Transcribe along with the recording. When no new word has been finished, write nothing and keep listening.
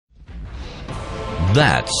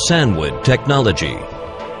That's Sandwood technology.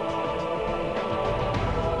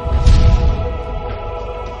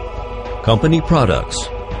 Company products.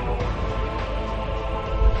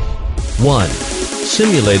 1.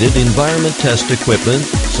 Simulated environment test equipment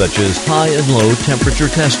such as high and low temperature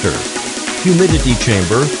tester, humidity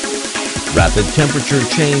chamber, rapid temperature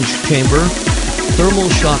change chamber, thermal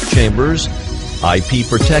shock chambers, IP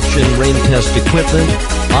protection rain test equipment,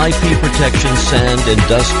 IP protection sand and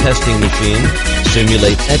dust testing machine,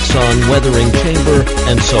 simulate Exxon weathering chamber,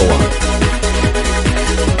 and so on.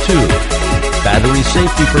 2. Battery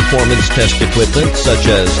safety performance test equipment such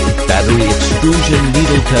as battery extrusion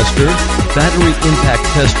needle tester, battery impact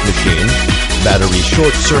test machine, battery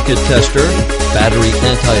short circuit tester, battery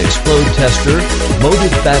anti-explode tester,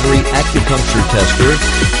 motive battery acupuncture tester,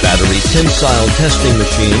 battery tensile testing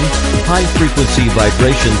machine, high frequency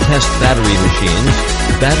vibration test battery machines,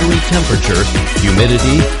 battery temperature,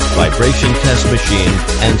 humidity, vibration test machine,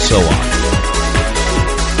 and so on.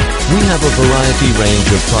 We have a variety range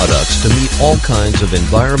of products to meet all kinds of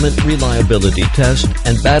environment reliability test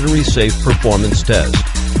and battery safe performance test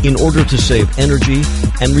in order to save energy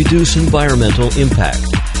and reduce environmental impact,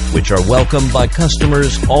 which are welcomed by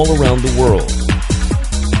customers all around the world.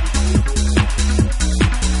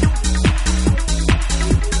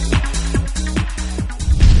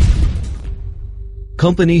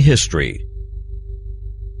 Company history.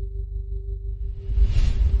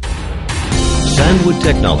 Sandwood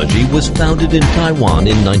Technology was founded in Taiwan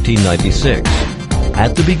in 1996.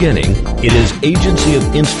 At the beginning, it is agency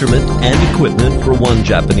of instrument and equipment for one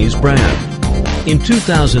Japanese brand. In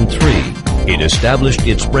 2003, it established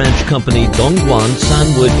its branch company Dongguan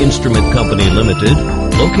Sandwood Instrument Company Limited,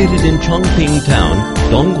 located in Chongping Town,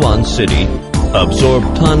 Dongguan City, absorbed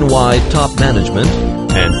Tanwai top management,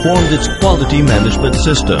 and formed its quality management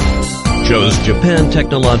system. Chose Japan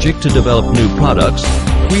Technologic to develop new products,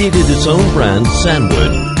 created its own brand,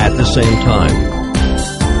 Sandwood, at the same time.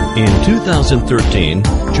 In 2013,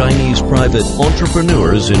 Chinese private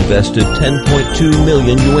entrepreneurs invested 10.2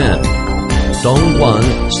 million yuan.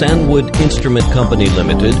 Dongguan Sandwood Instrument Company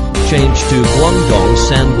Limited changed to Guangdong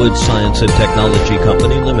Sandwood Science and Technology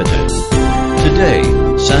Company Limited. Today,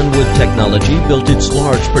 Sandwood Technology built its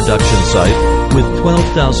large production site with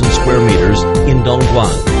 12,000 square meters in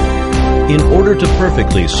Dongguan. In order to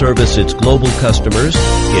perfectly service its global customers,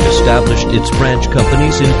 it established its branch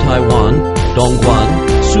companies in Taiwan, Dongguan,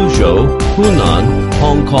 Suzhou, Hunan,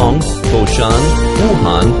 Hong Kong, Foshan,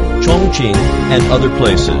 Wuhan, Chongqing, and other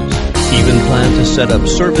places. Even planned to set up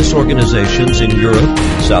service organizations in Europe,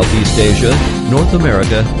 Southeast Asia, North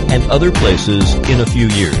America, and other places in a few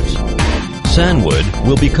years. Sandwood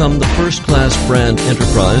will become the first-class brand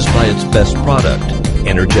enterprise by its best product,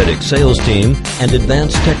 energetic sales team, and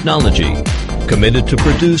advanced technology, committed to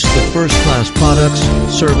produce the first-class products,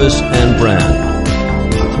 service, and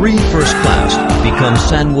brand. 3 first-class become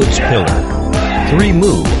Sandwood's pillar. 3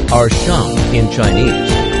 mu are shang in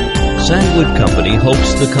Chinese. Sandwood Company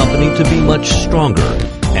hopes the company to be much stronger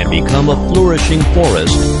and become a flourishing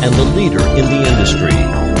forest and the leader in the industry,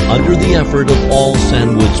 under the effort of all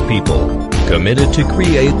Sandwood's people, committed to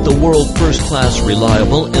create the world first-class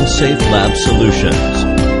reliable and safe lab solutions,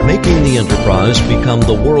 making the enterprise become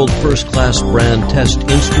the world first-class brand test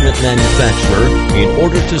instrument manufacturer in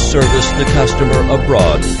order to service the customer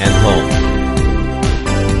abroad and home.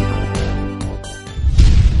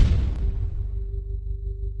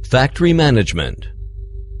 Factory management.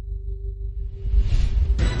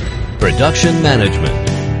 Production management,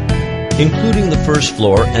 including the first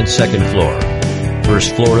floor and second floor.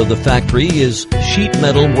 First floor of the factory is sheet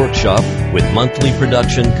metal workshop with monthly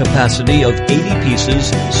production capacity of 80 pieces,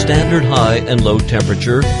 standard high and low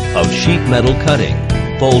temperature of sheet metal cutting,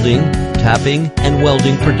 folding, tapping, and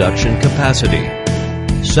welding production capacity.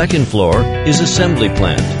 Second floor is assembly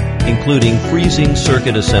plant, including freezing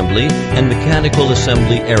circuit assembly and mechanical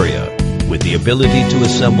assembly area, with the ability to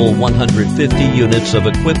assemble 150 units of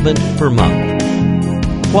equipment per month.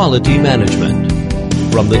 Quality management.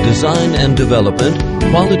 From the design and development,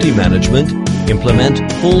 quality management,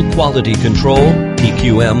 implement full quality control,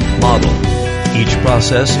 PQM model. Each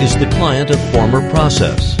process is the client of former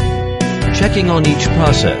process. Checking on each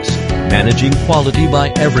process, managing quality by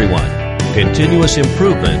everyone, continuous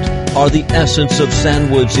improvement are the essence of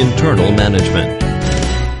Sandwood's internal management.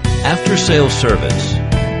 After sales service,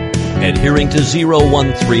 adhering to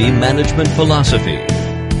 013 management philosophy.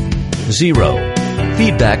 0.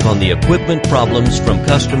 Feedback on the equipment problems from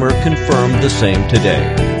customer confirmed the same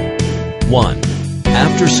today. 1.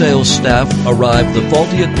 After sales staff arrive the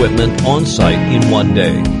faulty equipment on site in 1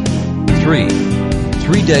 day. 3.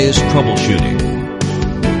 3 days troubleshooting.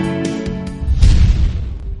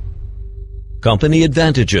 Company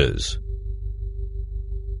advantages.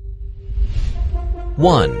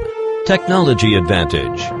 1. Technology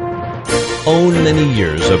advantage. Own many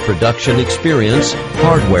years of production experience,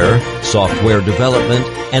 hardware, software development,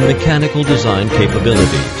 and mechanical design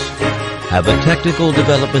capabilities. Have a technical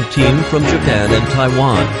development team from Japan and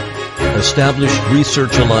Taiwan. Established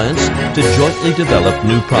research alliance to jointly develop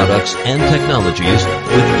new products and technologies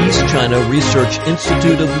with East China Research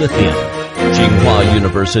Institute of Lithium, Tsinghua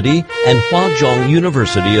University, and Huazhong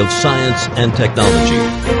University of Science and Technology.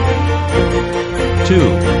 2.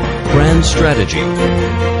 Brand strategy.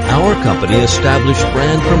 Our company established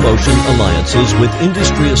brand promotion alliances with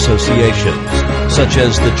industry associations, such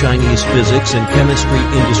as the Chinese Physics and Chemistry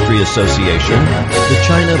Industry Association, the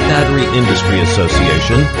China Battery Industry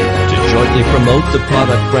Association, to jointly promote the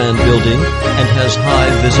product brand building, and has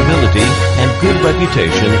high visibility and good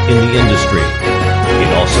reputation in the industry.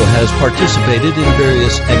 It also has participated in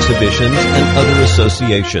various exhibitions and other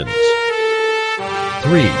associations.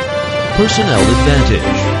 3. Personnel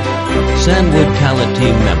advantage. Sandwood talent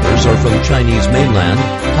team members are from Chinese mainland,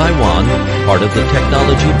 Taiwan, part of the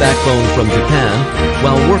technology backbone from Japan,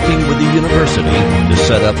 while working with the university to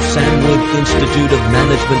set up Sandwood Institute of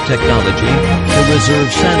Management Technology to reserve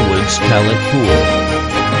Sandwood's talent pool.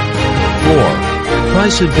 4.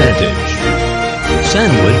 Price advantage.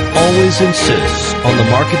 Sandwood always insists on the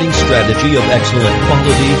marketing strategy of excellent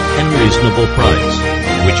quality and reasonable price,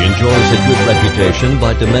 which enjoys a good reputation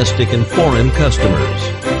by domestic and foreign customers.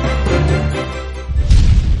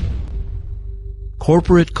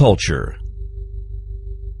 Corporate culture.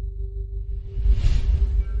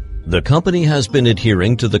 The company has been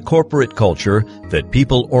adhering to the corporate culture that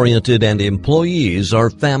people-oriented and employees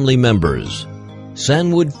are family members.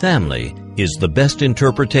 Sandwood Family is the best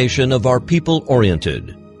interpretation of our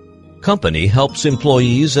people-oriented. Company helps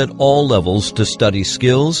employees at all levels to study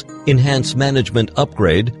skills, enhance management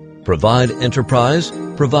upgrade, provide enterprise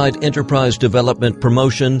development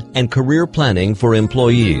promotion, and career planning for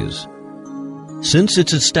employees. Since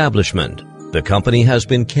its establishment, the company has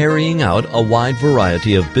been carrying out a wide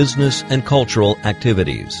variety of business and cultural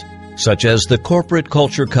activities, such as the Corporate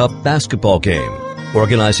Culture Cup basketball game,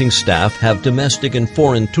 organizing staff have domestic and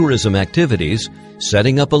foreign tourism activities,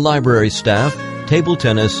 setting up a library staff, table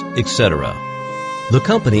tennis, etc. The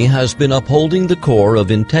company has been upholding the core of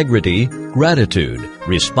integrity, gratitude,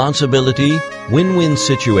 responsibility, win-win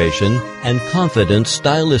situation, and confident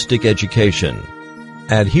stylistic education.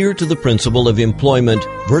 Adhere to the principle of employment,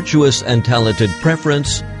 virtuous and talented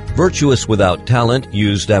preference, virtuous without talent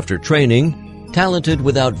used after training, talented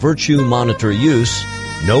without virtue monitor use,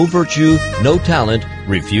 no virtue, no talent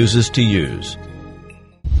refuses to use.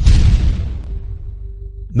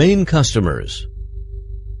 Main customers.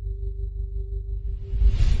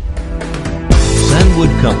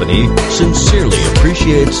 Sandwood Company sincerely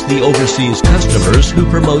appreciates the overseas customers who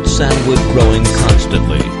promote Sandwood growing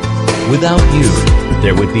constantly. Without you,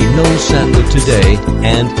 there would be no Sandwood today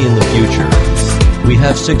and in the future. We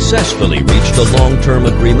have successfully reached a long-term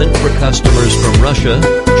agreement for customers from Russia,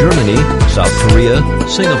 Germany, South Korea,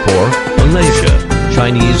 Singapore, Malaysia,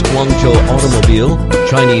 Chinese Guangzhou Automobile,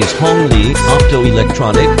 Chinese Hongli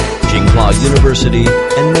Optoelectronic, Tsinghua University,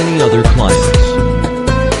 and many other clients.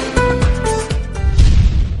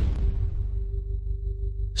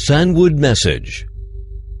 Sandwood message.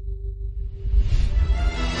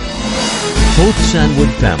 Both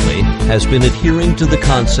Sandwood Family has been adhering to the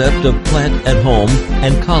concept of plant at home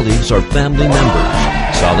and colleagues are family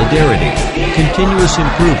members, solidarity, continuous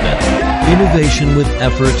improvement, innovation with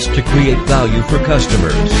efforts to create value for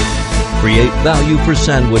customers, create value for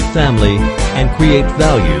Sandwood Family, and create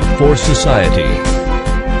value for society.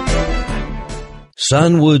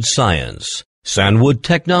 Sandwood Science, Sandwood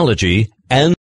Technology, and